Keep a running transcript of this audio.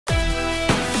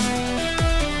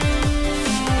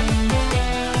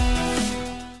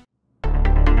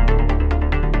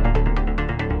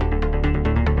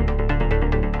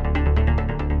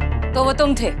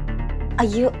तुम थे।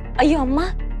 अयो अयो अम्मा,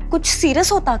 कुछ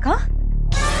सीरियस होता का?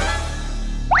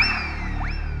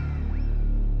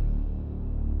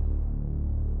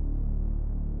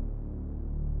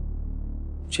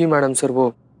 जी मैडम सर,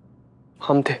 वो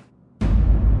हम थे।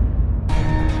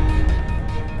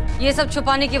 ये सब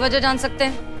छुपाने की वजह जान सकते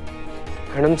हैं?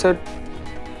 मैडम सर,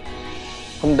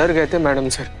 हम डर गए थे मैडम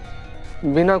सर।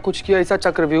 बिना कुछ किया ऐसा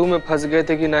चक्रव्यूह में फंस गए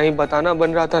थे कि ना ही बताना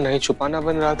बन रहा था, ना ही छुपाना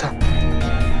बन रहा था।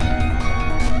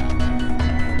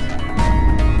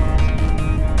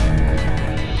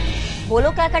 बोलो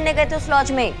क्या करने गए थे उस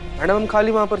लॉज में? मैडम हम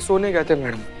खाली वहां पर सोने गए थे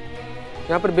मैडम।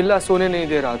 यहाँ पर बिल्ला सोने नहीं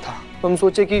दे रहा था, तो हम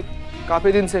सोचे कि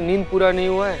काफी दिन से नींद पूरा नहीं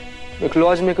हुआ है, एक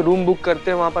लॉज में एक रूम बुक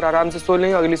करते हैं, वहां पर आराम से सो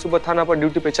लेंगे, अगली सुबह थाना पर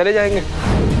ड्यूटी पे चले जाएंगे।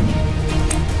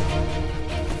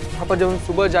 वहां पर जब हम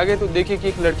सुबह जागे तो देखिए कि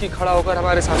एक लड़की खड़ा होकर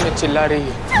हमारे सामने चिल्ला रही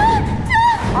है।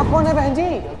 आप कौन है बहन जी?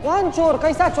 कौन चोर?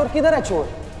 कैसा चोर? किधर है चोर?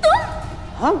 तुम?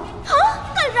 हम?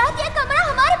 हाँ, कल रात ये कमरा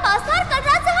हमारे पास था और कल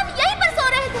रात से हम यहीं पर सो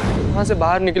रहे थे। वहां से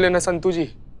बाहर निकले ना संतू जी,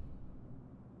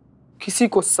 किसी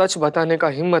को सच बताने का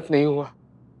हिम्मत नहीं हुआ।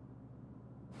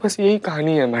 बस यही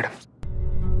कहानी है मैडम।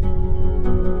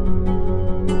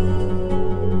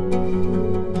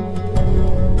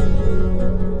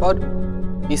 और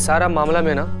इस सारा मामला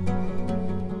में ना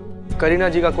करीना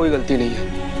जी का कोई गलती नहीं है।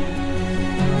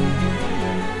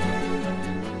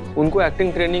 उनको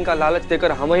एक्टिंग ट्रेनिंग का लालच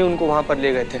देकर हम ही उनको वहां पर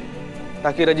ले गए थे,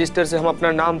 ताकि रजिस्टर से हम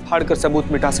अपना नाम फाड़कर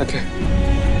सबूत मिटा सके।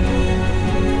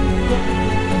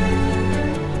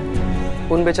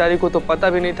 उन बेचारी को तो पता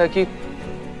भी नहीं था कि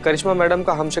करिश्मा मैडम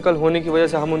का हमशक्ल होने की वजह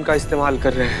से हम उनका इस्तेमाल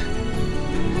कर रहे हैं।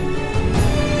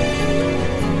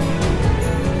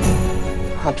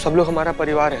 आप सब लोग हमारा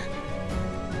परिवार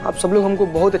हैं। आप सब लोग हमको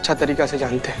बहुत अच्छा तरीका से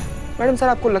जानते हैं। मैडम सर,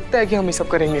 आपको लगता है कि हम ये सब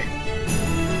करेंगे?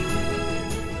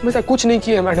 हम ऐसा कुछ नहीं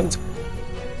किया मैडम सर,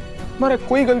 हमारा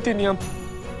कोई गलती नहीं। हम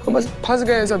बस फंस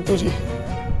गए हैं संतू जी।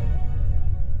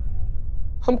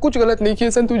 हम कुछ गलत नहीं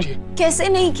किए संतू जी। कैसे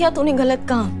नहीं किया तूने गलत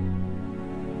काम?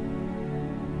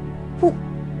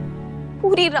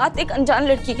 पूरी रात एक अनजान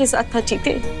लड़की के साथ था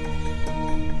चीते।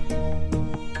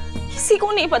 किसी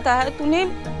को नहीं बताया तूने,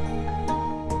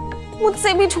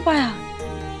 मुझसे भी छुपाया,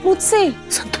 मुझसे।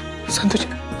 संतू जी,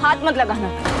 हाथ मत लगाना।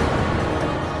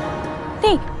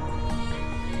 नहीं,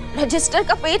 रजिस्टर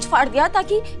का पेज फाड़ दिया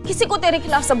ताकि किसी को तेरे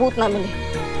खिलाफ सबूत ना मिले।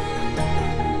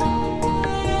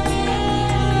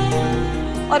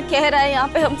 और कह रहा है यहाँ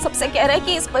पे, हम सबसे कह रहे हैं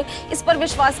कि इस पर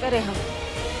विश्वास करें हम।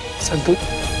 संतू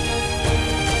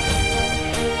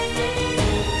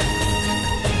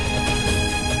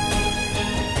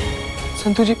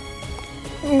संतू जी,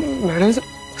 मैडम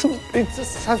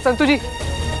संतू जी,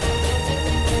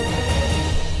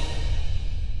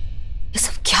 ये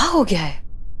सब क्या हो गया है?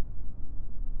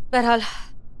 बहरहाल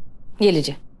ये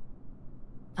लीजिए,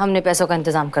 हमने पैसों का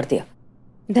इंतजाम कर दिया।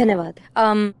 धन्यवाद।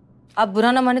 आप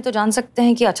बुरा ना माने तो जान सकते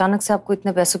हैं कि अचानक से आपको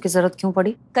इतने पैसों की जरूरत क्यों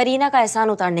पड़ी? करीना का एहसान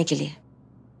उतारने के लिए,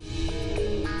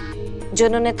 जो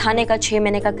उन्होंने थाने का 6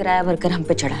 महीने का किराया भरकर हम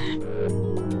पे चढ़ा है।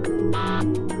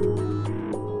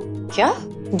 क्या?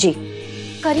 जी।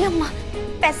 करिए अम्मा,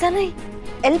 पैसा नहीं,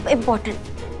 हेल्प इम्पोर्टेंट।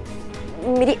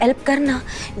 मेरी हेल्प करना।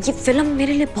 ये फिल्म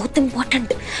मेरे लिए बहुत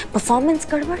इम्पोर्टेंट। परफॉर्मेंस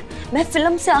गड़बड़, मैं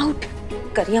फिल्म से आउट।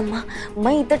 करिए अम्मा,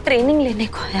 मैं इधर ट्रेनिंग लेने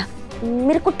को आया,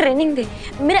 मेरे को ट्रेनिंग दे,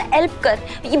 मेरा हेल्प कर,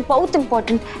 ये बहुत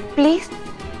इम्पोर्टेंट प्लीज।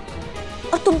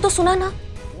 और तुम तो सुना ना,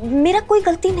 मेरा कोई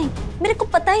गलती नहीं, मेरे को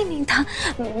पता ही नहीं था।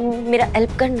 मेरा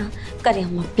हेल्प करना करिए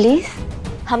अम्मा प्लीज।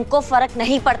 हमको फर्क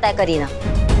नहीं पड़ता है करीना।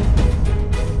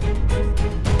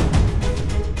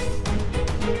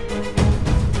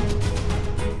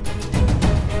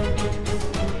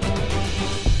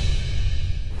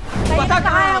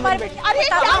 कहाँ है हमारे? अरे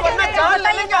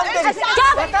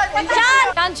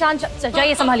शांत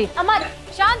जाइए, संभालिए। अमर,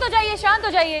 शांत हो जाइए, शांत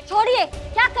हो जाइए। छोड़िए,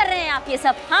 क्या कर रहे हैं आप ये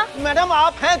सब? हाँ मैडम,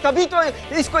 आप हैं तभी तो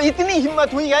इसको इतनी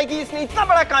हिम्मत हुई है कि इसने इतना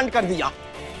बड़ा कांड कर दिया।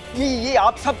 ये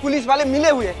आप सब पुलिस वाले मिले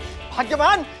हुए,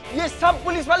 भाग्यवान, ये सब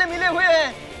पुलिस वाले मिले हुए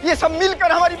हैं। ये सब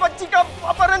मिलकर हमारी बच्ची का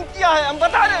अपहरण किया है, हम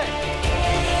बता रहे हैं।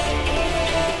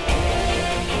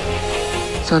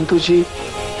 संतू जी,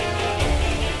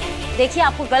 देखिए,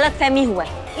 आपको गलत फहमी हुआ है,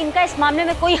 इनका इस मामले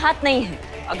में कोई हाथ नहीं है।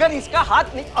 अगर इसका हाथ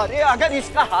नहीं, अगर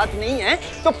इसका हाथ नहीं है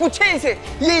तो पूछे इसे,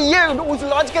 ये उस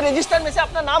लॉज के रजिस्टर में से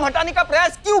अपना नाम हटाने का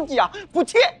प्रयास क्यों किया?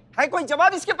 पूछिए, है कोई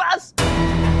जवाब इसके पास?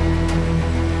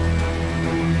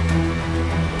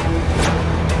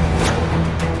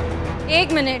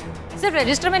 एक मिनट, सिर्फ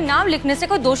रजिस्टर में नाम लिखने से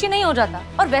कोई दोषी नहीं हो जाता।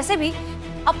 और वैसे भी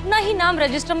अपना ही नाम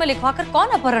रजिस्टर में लिखवाकर कौन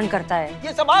अपहरण करता है?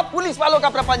 ये सब आप पुलिस वालों का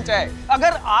प्रपंच है।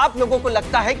 अगर आप लोगों को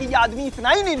लगता है कि ये आदमी इतना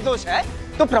ही निर्दोष है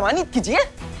तो प्रमाणित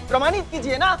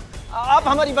कीजिए ना। आप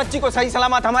हमारी बच्ची को सही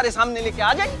सलामत हमारे सामने लेके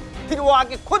आ जाइए। फिर वो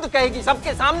आके खुद कहेगी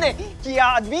सबके सामने कि यह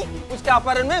आदमी उसके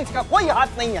अपहरण में इसका कोई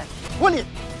हाथ नहीं है। बोलिए,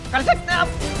 कर सकते हैं आप?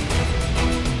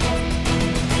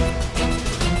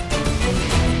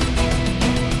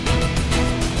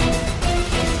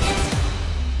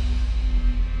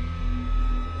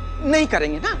 नहीं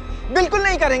करेंगे ना, बिल्कुल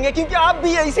नहीं करेंगे, क्योंकि आप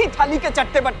भी ऐसे ही थाली के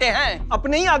चट्टे बट्टे हैं।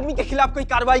 अपने ही आदमी के खिलाफ कोई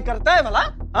कार्रवाई करता है भला?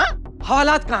 हाँ?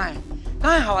 हवालात कहाँ हैं?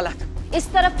 कहाँ है हवालात?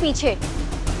 इस तरफ पीछे।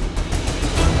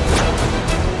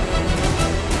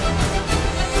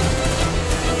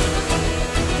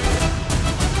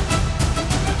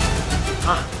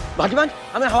 हाँ भाग्यवान,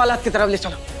 हमें हवालात की तरफ ले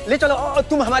चलो, ले चलो। और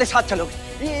तुम हमारे साथ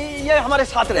चलोगे, ये हमारे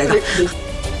साथ रहेगा।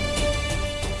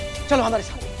 चलो हमारे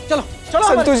साथ, चलो चलो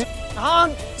संतोष। हाँ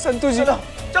संतोष जी,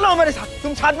 चलो हमारे साथ,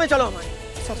 तुम साथ में चलो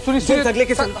हमारे। सुनिए अगले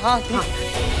के साथ। हाँ हाँ।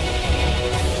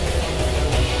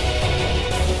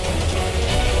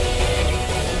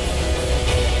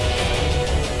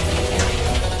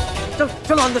 चलो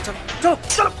चलो अंदर चलो, चलो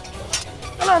चलो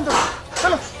चलो अंदर,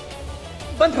 चलो।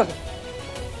 बंद कर दो,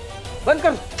 बंद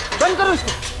करो, बंद करो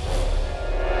इसको।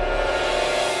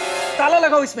 ताला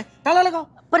लगाओ इसमें, ताला लगाओ।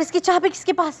 पर इसकी चाबी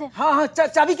किसके पास है? हाँ हाँ,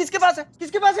 चाबी किसके पास है?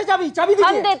 किसके पास है चाबी? चाबी दीजिए।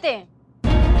 हम देते हैं।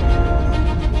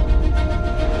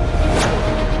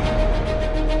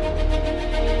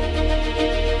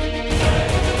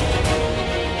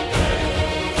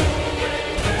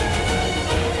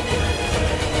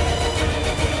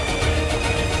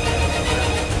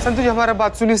 संतोष जी हमारा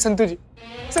बात सुनिए। संतोष जी,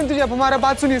 संतोष जी आप हमारा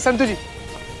बात सुनिए। संतोष जी,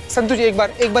 संतोष जी एक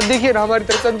बार देखिए ना हमारी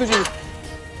तरफ। संतोष जी,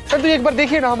 संतोष जी एक बार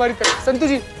देखिए ना हमारी तरफ। संतोष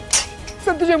जी,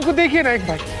 संतोष जी हमको देखिए ना एक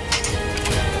बार।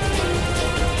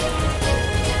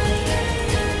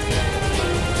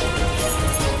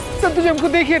 संतोष जी हमको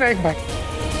देखिए ना एक बार।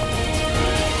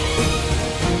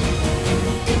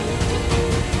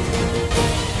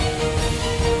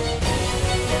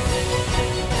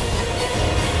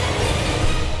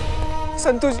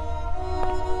 संतोष,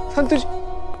 संतोष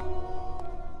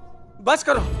बस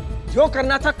करो, जो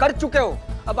करना था कर चुके हो।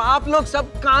 अब आप लोग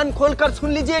सब कान खोलकर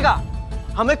सुन लीजिएगा।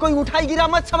 हमें कोई उठाई गिरा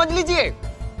मत समझ लीजिए।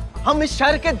 हम इस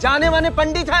शहर के जाने माने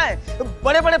पंडित हैं।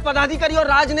 बड़े बड़े पदाधिकारी और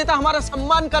राजनेता हमारा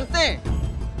सम्मान करते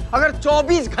हैं। अगर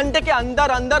 24 घंटे के अंदर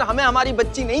अंदर हमें हमारी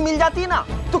बच्ची नहीं मिल जाती ना,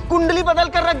 तो कुंडली बदल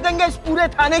कर रख देंगे इस पूरे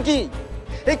थाने की।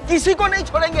 किसी को नहीं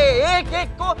छोड़ेंगे, एक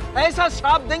एक को ऐसा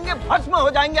श्राप देंगे, भस्म हो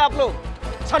जाएंगे आप लोग।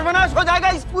 सर्वनाश हो जाएगा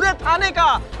इस पूरे थाने का,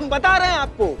 हम बता रहे हैं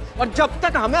आपको। और जब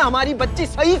तक हमें हमारी बच्ची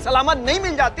सही सलामत नहीं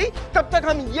मिल जाती, तब तक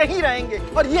हम यहीं रहेंगे।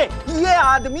 और ये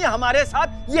आदमी हमारे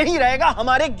साथ यहीं रहेगा,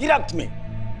 हमारे गिरफ्त में।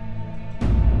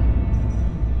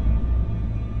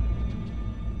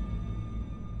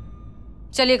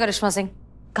 चलिए करिश्मा सिंह।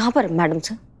 कहाँ पर मैडम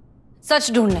सर?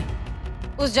 सच ढूंढने,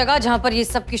 उस जगह जहां पर ये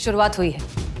सब की शुरुआत हुई है।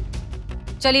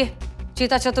 चलिए,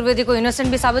 चीता चतुर्वेदी को इनोसेंट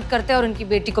भी साबित करते हैं और उनकी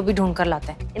बेटी को भी ढूंढ कर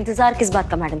लाते हैं। इंतजार किस बात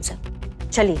का मैडम सर?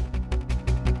 चलिए।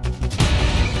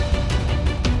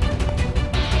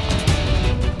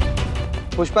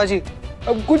 पुष्पा जी,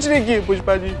 अब कुछ नहीं किए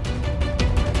पुष्पा जी।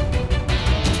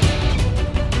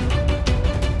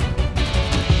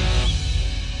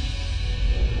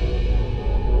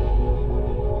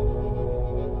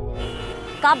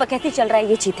 कहाँ बकैती चल रहा है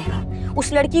ये चीते का?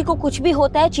 उस लड़की को कुछ भी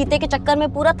होता है, चीते के चक्कर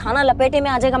में पूरा थाना लपेटे में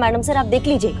आ जाएगा मैडम सर, आप देख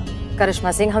लीजिएगा।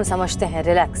 करिश्मा सिंह, हम समझते हैं,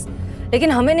 रिलैक्स।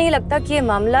 लेकिन हमें नहीं लगता कि ये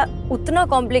मामला उतना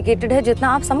कॉम्प्लिकेटेड है जितना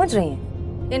आप समझ रही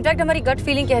हैं। इनफैक्ट हमारी गट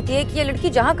फीलिंग कहती है कि ये लड़की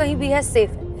जहाँ कहीं भी है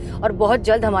सेफ है और बहुत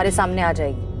जल्द हमारे सामने आ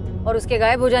जाएगी और उसके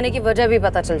गायब हो जाने की वजह भी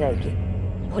पता चल जाएगी।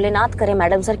 भोलेनाथ करे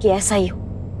मैडम सर कि ऐसा ही हो।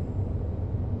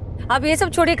 आप ये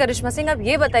सब छोड़िए करिश्मा सिंह, आप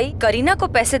ये बताइए करीना को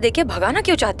पैसे देके भगाना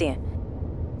क्यों चाहती हैं?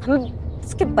 हमें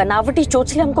उसके बनावटी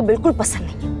चोचले हमको बिल्कुल पसंद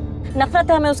नहीं है।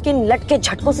 नफरत है हमें उसके इन लटके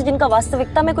झटकों से जिनका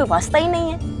वास्तविकता में कोई वास्ता ही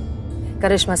नहीं है।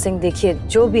 करिश्मा सिंह देखिए,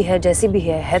 जो भी है जैसी भी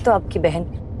है तो आपकी बहन,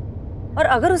 और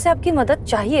अगर उसे आपकी मदद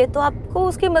चाहिए तो आपको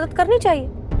उसकी मदद करनी चाहिए।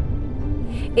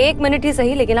 1 मिनट ही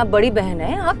सही, लेकिन आप बड़ी बहन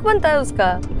है, हक बनता है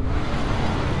उसका।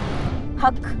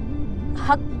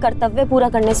 हक कर्तव्य पूरा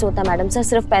करने से होता है मैडम सर,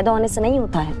 सिर्फ पैदा होने से नहीं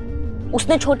होता है।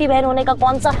 उसने छोटी बहन होने का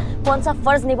कौन सा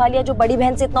फर्ज निभा लिया जो बड़ी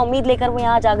बहन से इतना उम्मीद लेकर वो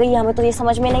यहाँ आज आ गई है? हमें तो ये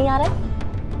समझ में नहीं आ रहा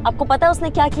है। आपको पता है उसने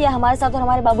क्या किया हमारे साथ और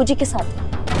हमारे बाबूजी के साथ?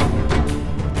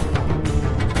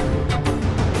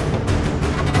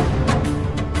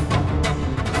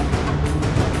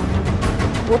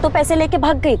 वो तो पैसे लेके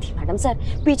भाग गई थी मैडम सर,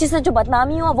 पीछे से जो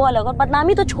बदनामी हुआ वो अलग। और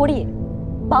बदनामी तो छोड़िए,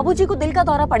 बाबूजी को दिल का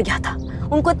दौरा पड़ गया था,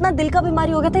 उनको इतना दिल का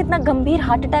बीमारी हो गया था, इतना गंभीर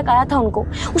हार्ट अटैक आया था उनको।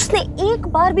 उसने एक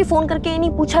बार भी फोन करके ये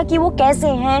नहीं पूछा कि वो कैसे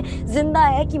हैं, जिंदा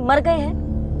है कि मर गए हैं।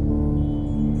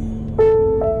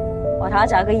 और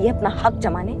आज आ गई है अपना हक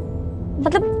जमाने।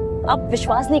 मतलब आप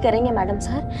विश्वास नहीं करेंगे मैडम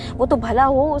सर, वो तो भला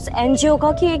हो उस एनजीओ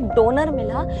का कि एक डोनर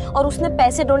मिला और उसने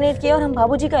पैसे डोनेट किए और हम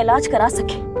बाबूजी का इलाज करा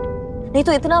सके। नहीं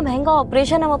तो इतना महंगा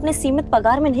ऑपरेशन हम अपने सीमित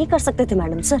पगार में नहीं कर सकते थे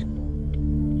मैडम सर।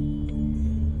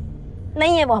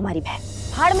 नहीं है वो हमारी बहन,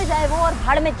 भाड़ में जाए वो और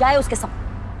भाड़ में जाए उसके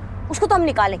सब। उसको तो हम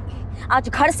निकालेंगे आज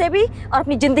घर से भी और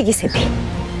अपनी जिंदगी से भी।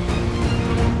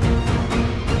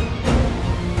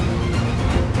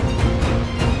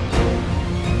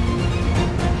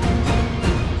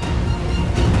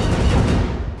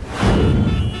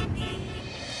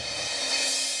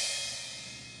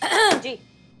 जी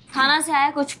थाना से आया,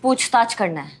 कुछ पूछताछ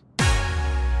करना है।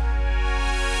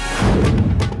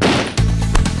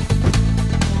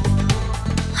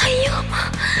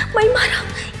 मैं मारा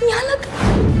यहाँ लग।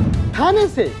 थाने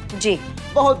से? जी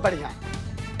बहुत बढ़िया।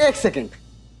 एक सेकंड।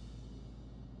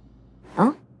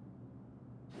 हाँ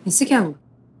इससे क्या हुआ?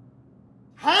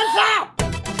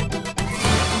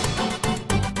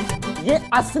 ये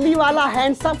असली वाला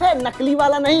हैंड्सअप है, नकली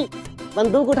वाला नहीं।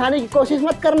 बंदूक उठाने की कोशिश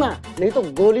मत करना, नहीं तो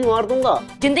गोली मार दूंगा।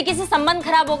 जिंदगी से संबंध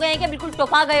खराब हो गए हैं क्या? बिल्कुल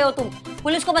टोपा गए हो तुम,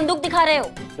 पुलिस को बंदूक दिखा रहे हो।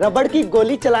 रबड़ की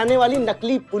गोली चलाने वाली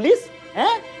नकली पुलिस है?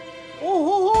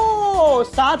 ओहो,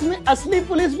 साथ में असली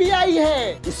पुलिस भी आई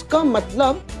है। इसका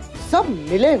मतलब सब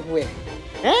मिले हुए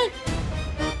हैं?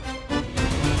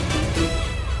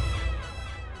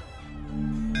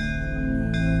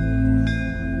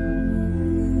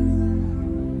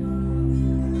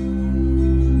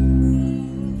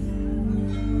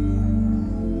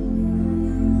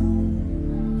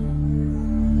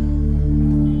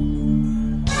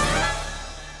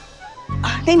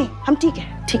 नहीं, हम ठीक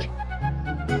है, ठीक है।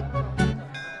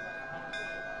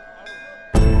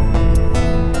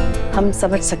 हम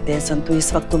समझ सकते हैं संतु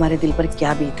इस वक्त तुम्हारे दिल पर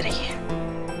क्या बीत रही है,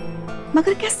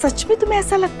 मगर क्या सच में तुम्हें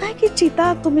ऐसा लगता है कि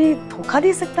चीता तुम्हें धोखा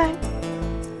दे सकता है?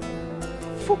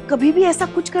 वो कभी भी ऐसा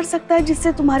कुछ कर सकता है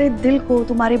जिससे तुम्हारे दिल को,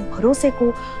 तुम्हारे भरोसे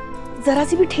को जरा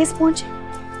सी भी ठेस पहुंचे?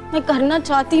 मैं करना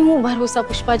चाहती हूँ भरोसा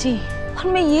पुष्पा जी, और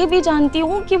मैं ये भी जानती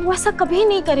हूँ कि वो ऐसा कभी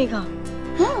नहीं करेगा।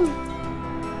 हाँ।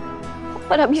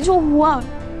 पर अभी जो हुआ,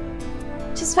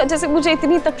 जिस वजह से मुझे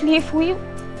इतनी तकलीफ हुई,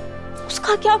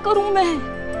 उसका क्या करूं मैं?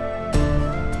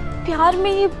 प्यार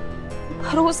में ये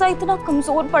भरोसा इतना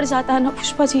कमजोर पड़ जाता है ना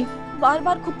पुष्पा जी। बार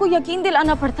बार खुद को यकीन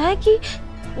दिलाना पड़ता है कि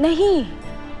नहीं,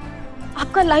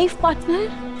 आपका लाइफ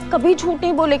पार्टनर कभी झूठ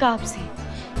नहीं बोलेगा आपसे,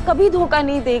 कभी धोखा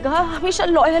नहीं देगा, हमेशा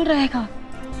लॉयल रहेगा।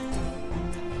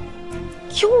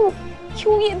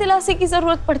 क्यों ये दिलासे की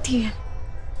जरूरत पड़ती है?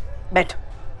 बैठो।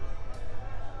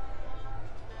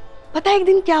 पता है एक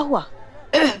दिन क्या हुआ?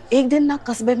 एक दिन ना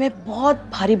कस्बे में बहुत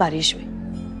भारी बारिश हुई।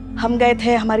 हम गए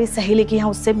थे हमारी सहेली के यहाँ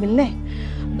उससे मिलने।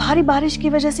 भारी बारिश की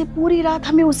वजह से पूरी रात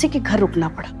हमें उसी के घर रुकना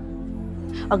पड़ा।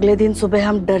 अगले दिन सुबह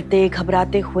हम डरते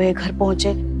घबराते हुए घर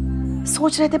पहुंचे।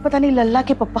 सोच रहे थे पता नहीं लल्ला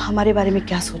के पापा हमारे बारे में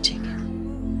क्या सोचेंगे,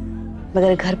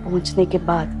 मगर घर पहुंचने के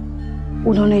बाद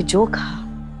उन्होंने जो कहा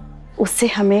उससे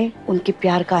हमें उनके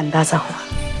प्यार का अंदाजा हुआ।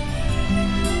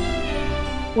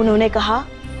 उन्होंने कहा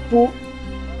वो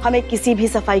हमें किसी भी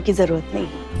सफाई की जरूरत नहीं,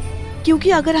 क्योंकि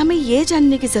अगर हमें ये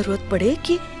जानने की जरूरत पड़े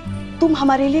कि तुम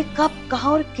हमारे लिए कब,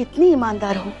 कहां और कितनी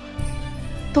ईमानदार हो,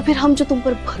 तो फिर हम जो तुम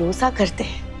पर भरोसा करते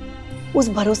हैं उस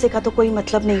भरोसे का तो कोई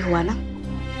मतलब नहीं हुआ ना।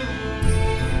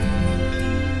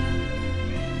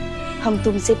 हम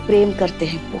तुमसे प्रेम करते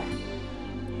हैं वो,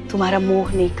 तुम्हारा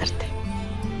मोह नहीं करते।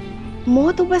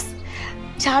 मोह तो बस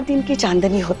 4 दिन की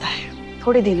चांदनी होता है,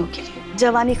 थोड़े दिनों के लिए।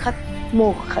 जवानी खत्म,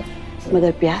 मोह खत्म,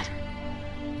 मगर प्यार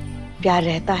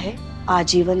रहता है,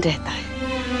 आजीवन रहता है।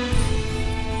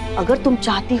 अगर तुम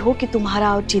चाहती हो कि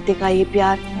तुम्हारा और चीते का ये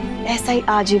प्यार ऐसा ही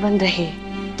आजीवन रहे,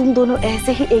 तुम दोनों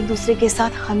ऐसे ही एक दूसरे के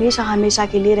साथ हमेशा हमेशा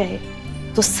के लिए रहे,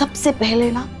 तो सबसे पहले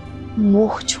ना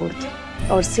मोह छोड़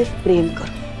दो और सिर्फ प्रेम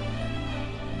करो।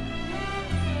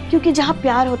 क्योंकि जहां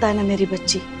प्यार होता है ना मेरी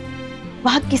बच्ची,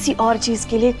 वहां किसी और चीज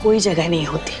के लिए कोई जगह नहीं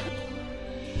होती।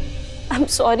 I am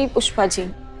sorry Pushpa ji,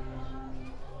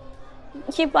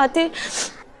 ये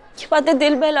बातें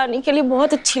दिल बहलाने के लिए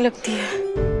बहुत अच्छी लगती है,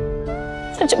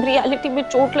 और जब रियलिटी में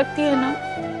चोट लगती है ना,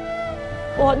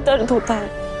 बहुत दर्द होता है।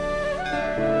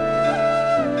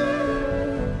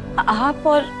 आप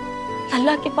और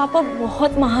लल्ला के पापा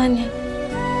बहुत महान हैं।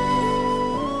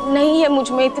 नहीं है मुझ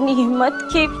में इतनी हिम्मत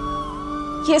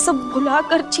कि ये सब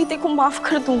भुलाकर चीते को माफ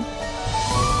कर दूं।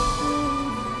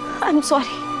 I am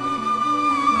sorry.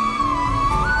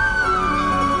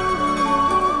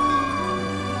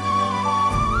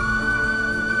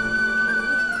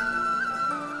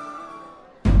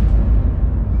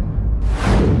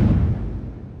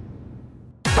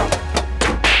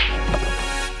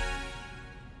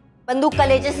 बंदूक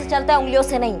कलेजे से चलता है, उंगलियों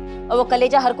से नहीं। और वो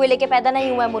कलेजा हर कोई लेके पैदा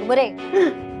नहीं हुआ है मुरमुरे।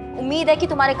 उम्मीद है कि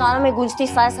तुम्हारे कानों में गूंजती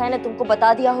साय साय ने तुमको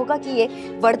बता दिया होगा कि ये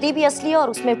वर्दी भी असली है और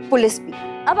उसमें पुलिस भी।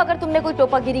 अब अगर तुमने कोई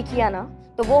टोपागिरी किया ना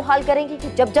तो वो हाल करेंगे कि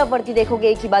जब जब वर्दी देखोगे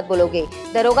एक ही बात बोलोगे,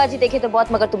 दरोगा जी देखे तो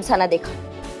बहुत मगर तुम सा ना देखा।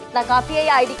 ना काफी है, ये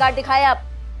आईडी कार्ड दिखाए आप।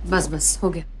 बस बस हो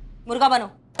गया। मुर्गा बनो।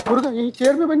 मुर्गा यही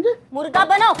चेयर में बन जाए? मुर्गा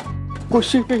बनो।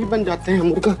 कुर्सी पे ही बन जाते हैं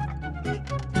मुर्गा।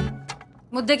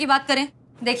 मुद्दे की बात करें।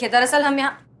 देखिए दरअसल हम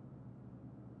यहाँ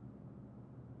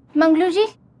मंगलू जी,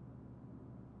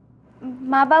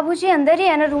 माँ बाबू जी अंदर ही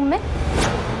है ना रूम में?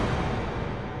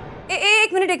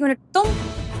 एक मिनट।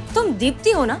 तुम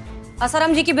दीप्ति हो ना,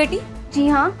 आसाराम जी की बेटी? जी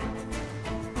हाँ।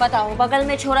 बताओ, बगल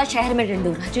में छोरा शहर में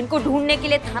ढिंडोरा, जिनको ढूंढने के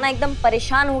लिए थाना एकदम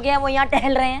परेशान हो गया, वो यहाँ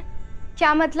टहल रहे हैं।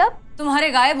 क्या मतलब? तुम्हारे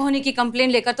गायब होने की कंप्लेन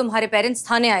लेकर तुम्हारे पेरेंट्स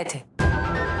थाने आए थे।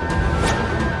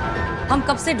 हम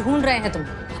कब से ढूंढ रहे हैं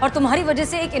तुम्हें, और तुम्हारी वजह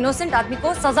से एक इनोसेंट आदमी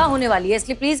को सजा होने वाली है,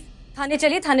 इसलिए प्लीज थाने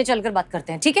चलिए, थाने चलकर बात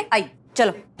करते हैं, ठीक है? आइए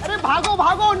चलो। अरे भागो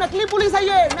भागो, नकली पुलिस है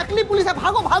ये, नकली पुलिस है,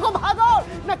 भागो भागो भागो,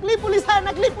 नकली पुलिस है,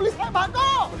 नकली पुलिस है,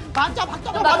 भागो भाग जा,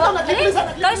 नकली पुलिस है,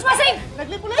 करिश्मा सिंह,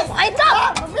 नकली पुलिस।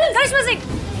 करिश्मा सिंह।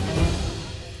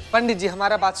 पंडित जी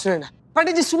हमारा बात सुने ना,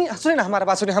 पंडित जी सुनिए ना, हमारा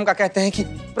बात सुनिए। हम क्या कहते हैं कि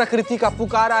प्रकृति का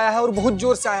पुकार आया है और बहुत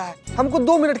जोर से आया है, हमको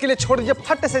 2 मिनट के लिए छोड़ दीजिए,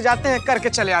 फट से जाते हैं, करके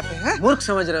चले आते हैं। मूर्ख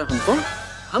समझ रहे हो हमको?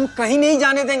 हम कहीं नहीं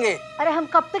जाने देंगे। अरे हम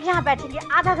कब तक यहाँ बैठेंगे?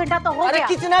 आधा घंटा तो हो गया। अरे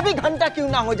कितना भी घंटा क्यों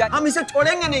ना हो जाए, हम इसे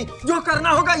छोड़ेंगे नहीं, जो करना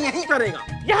होगा यही करेगा।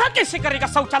 यहाँ कैसे करेगा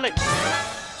शौचालय?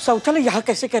 शौचालय यहाँ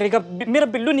कैसे करेगा? मेरा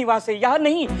बिल्लू निवास है, यहाँ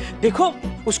नहीं। देखो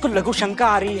उसको लघु शंका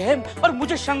आ रही है और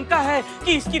मुझे शंका है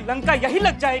कि इसकी लंका यही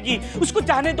लग जाएगी। उसको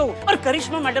जाने दो। और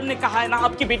करिश्मा मैडम ने कहा है ना,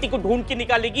 आपकी बेटी को ढूंढ के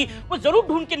निकालेगी, वो जरूर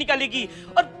ढूंढ के निकालेगी।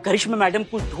 और करिश्मा मैडम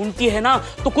कुछ ढूंढती है ना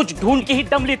तो कुछ ढूंढ के ही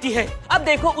दम लेती है। अब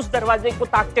देखो उस दरवाजे को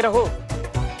ताकते रहो।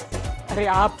 अरे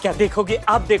आप क्या देखोगे,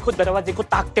 आप देखो दरवाजे को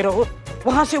ताकते रहो,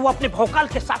 वहां से वो अपने भौकाल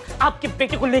के साथ आपके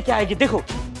बेटे को लेके आएगी। देखो।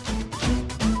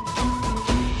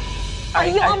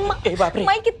 अयो अम्मा,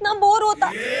 मैं कितना बोर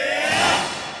होता।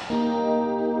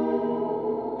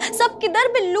 सब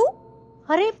किधर बिल्लू?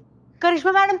 अरे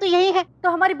करिश्मा मैडम तो यही है, तो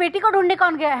हमारी बेटी को ढूंढने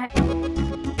कौन गया है?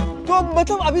 तो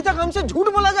मतलब अभी तक हमसे झूठ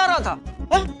बोला जा रहा था?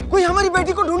 कोई हमारी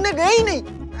बेटी को ढूंढने गए ही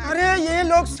नहीं। अरे ये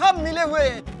लोग सब मिले हुए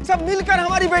हैं, सब मिलकर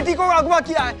हमारी बेटी को अगवा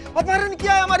किया है, अपहरण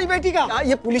किया है हमारी बेटी का।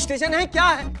 ये पुलिस स्टेशन है क्या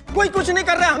है? कोई कुछ नहीं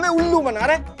कर रहा है, हमें उल्लू बना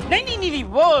रहा है। नहीं,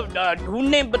 वो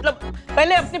ढूंढने मतलब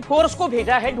पहले अपने फोर्स को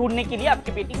भेजा है ढूंढने के लिए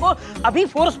आपकी बेटी को। अभी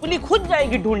फोर्सफुली खुद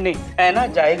जाएगी ढूंढने, है ना?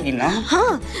 जाएगी ना?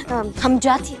 हाँ, हम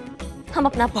जाती, हम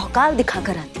अपना भौकाल दिखा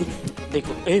कर आती।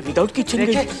 देखो विदाउट किचन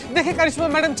देखिए करिश्मा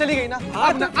मैडम चली गई ना,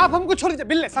 आप हमको छोड़ दीजिए।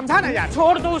 बिल्ले समझाना यार।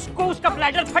 छोड़ दो उसको, उसका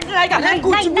प्लेटर फट जाएगा।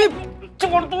 कुछ भी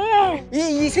छोड़ दो। ये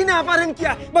इसी ने अपहरण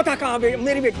किया। बता कहाँ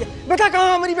मेरी बेटी, बता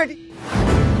कहाँ हमारी बेटी।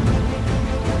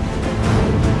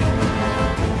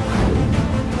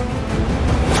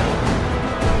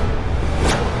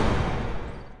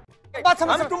 बात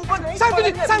समझ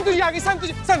संतोष जी आ गई,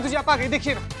 संतोष जी आप आ गए।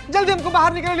 देखिए ना, जल्दी हमको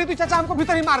बाहर निकलने तो चाचा हमको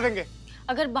भीतर ही मार देंगे।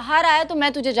 अगर बाहर आया तो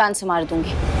मैं तुझे जान से मार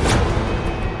दूंगी।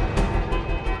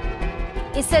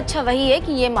 इससे अच्छा वही है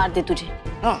कि ये मार दे तुझे।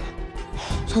 हाँ।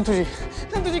 संतोष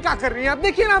जी क्या कर रही हैं आप?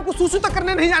 देखिए ना, आपको सूसू तक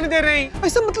करने नहीं जाने दे रहे हैं।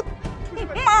 ऐसा मतलब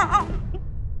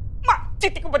माँ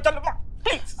चीटी को बचा लो माँ,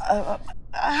 प्लीज।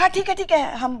 हाँ ठीक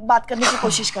है, हम बात करने की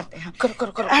कोशिश करते हैं।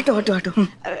 करो। हटो।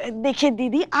 देखिए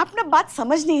दीदी, आप ना बात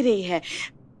समझ नहीं रही है।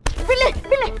 बिल्ले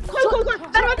खोल,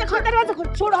 दरवाजा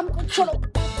खोल, छोड़ो हमको, छोड़ो।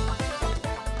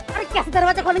 अरे कैसे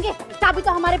दरवाजा खोलेंगे? चाबी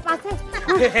तो हमारे पास है।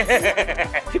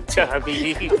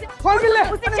 चाबी खोल बिल्ले।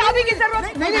 उसे चाबी की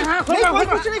जरूरत नहीं, कोई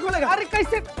कुछ नहीं खोलेगा। अरे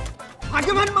कैसे?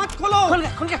 आगे मत खोलो।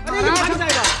 खोल गया। अरे ये भाग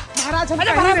जाएगा महाराज, हम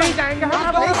कहीं नहीं जाएंगे। हम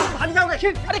भाग जाओगे।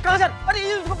 अरे कहाँ जा? अरे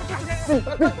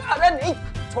नहीं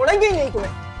छोड़ेंगे ही नहीं तुम्हें।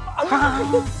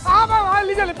 हाँ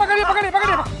लीजिए, पकड़िए।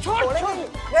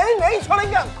 नहीं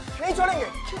छोड़ेंगे हम, नहीं छोड़ेंगे।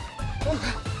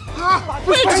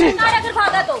 अगर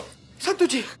भागा तो संतोष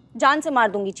जी जान से मार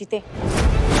दूंगी चीते।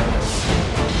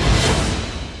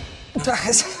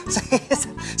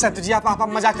 संतोष जी आप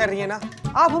मजाक कर रही है ना?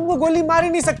 आप हमको गोली मार ही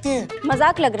नहीं सकती हैं।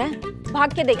 मजाक लग रहा है,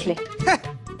 भाग के देख ले।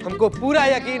 हमको पूरा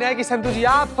यकीन है कि संतोष जी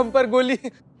आप हम पर गोली।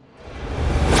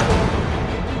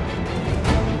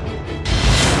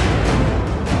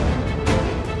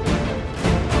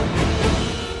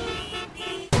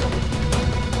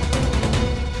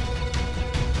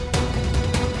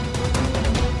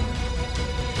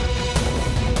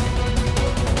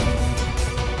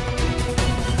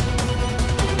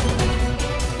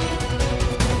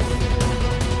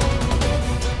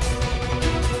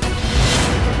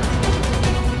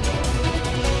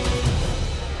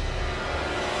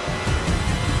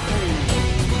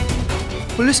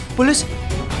 पुलिस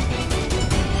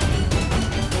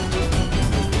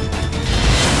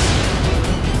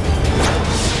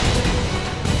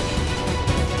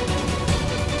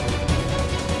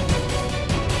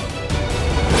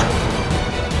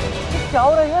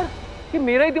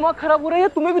मेरा ही दिमाग खराब हो रहा है,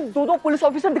 तुम्हें भी दो पुलिस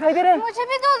ऑफिसर दिखाई दे रहे हैं? मुझे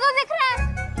भी दो दिख रहे हैं।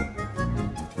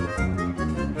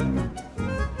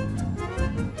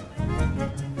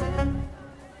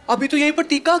 अभी तो यहीं पर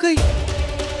टीका गई।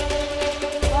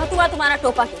 बहुत हुआ तुम्हारा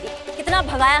टोपा के लिए, कितना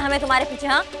भगाया हमें तुम्हारे पीछे।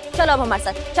 हाँ चलो अब हमारे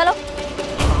साथ चलो।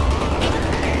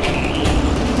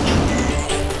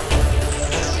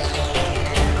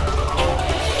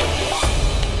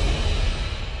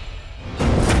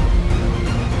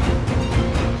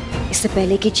 इससे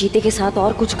पहले कि चीते के साथ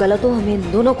और कुछ गलत हो, हमें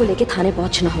इन दोनों को लेके थाने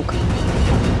पहुंचना होगा।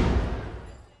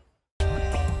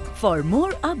 For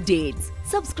more updates,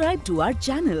 subscribe to our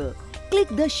channel, click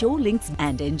the show links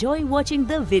and enjoy watching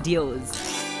the videos.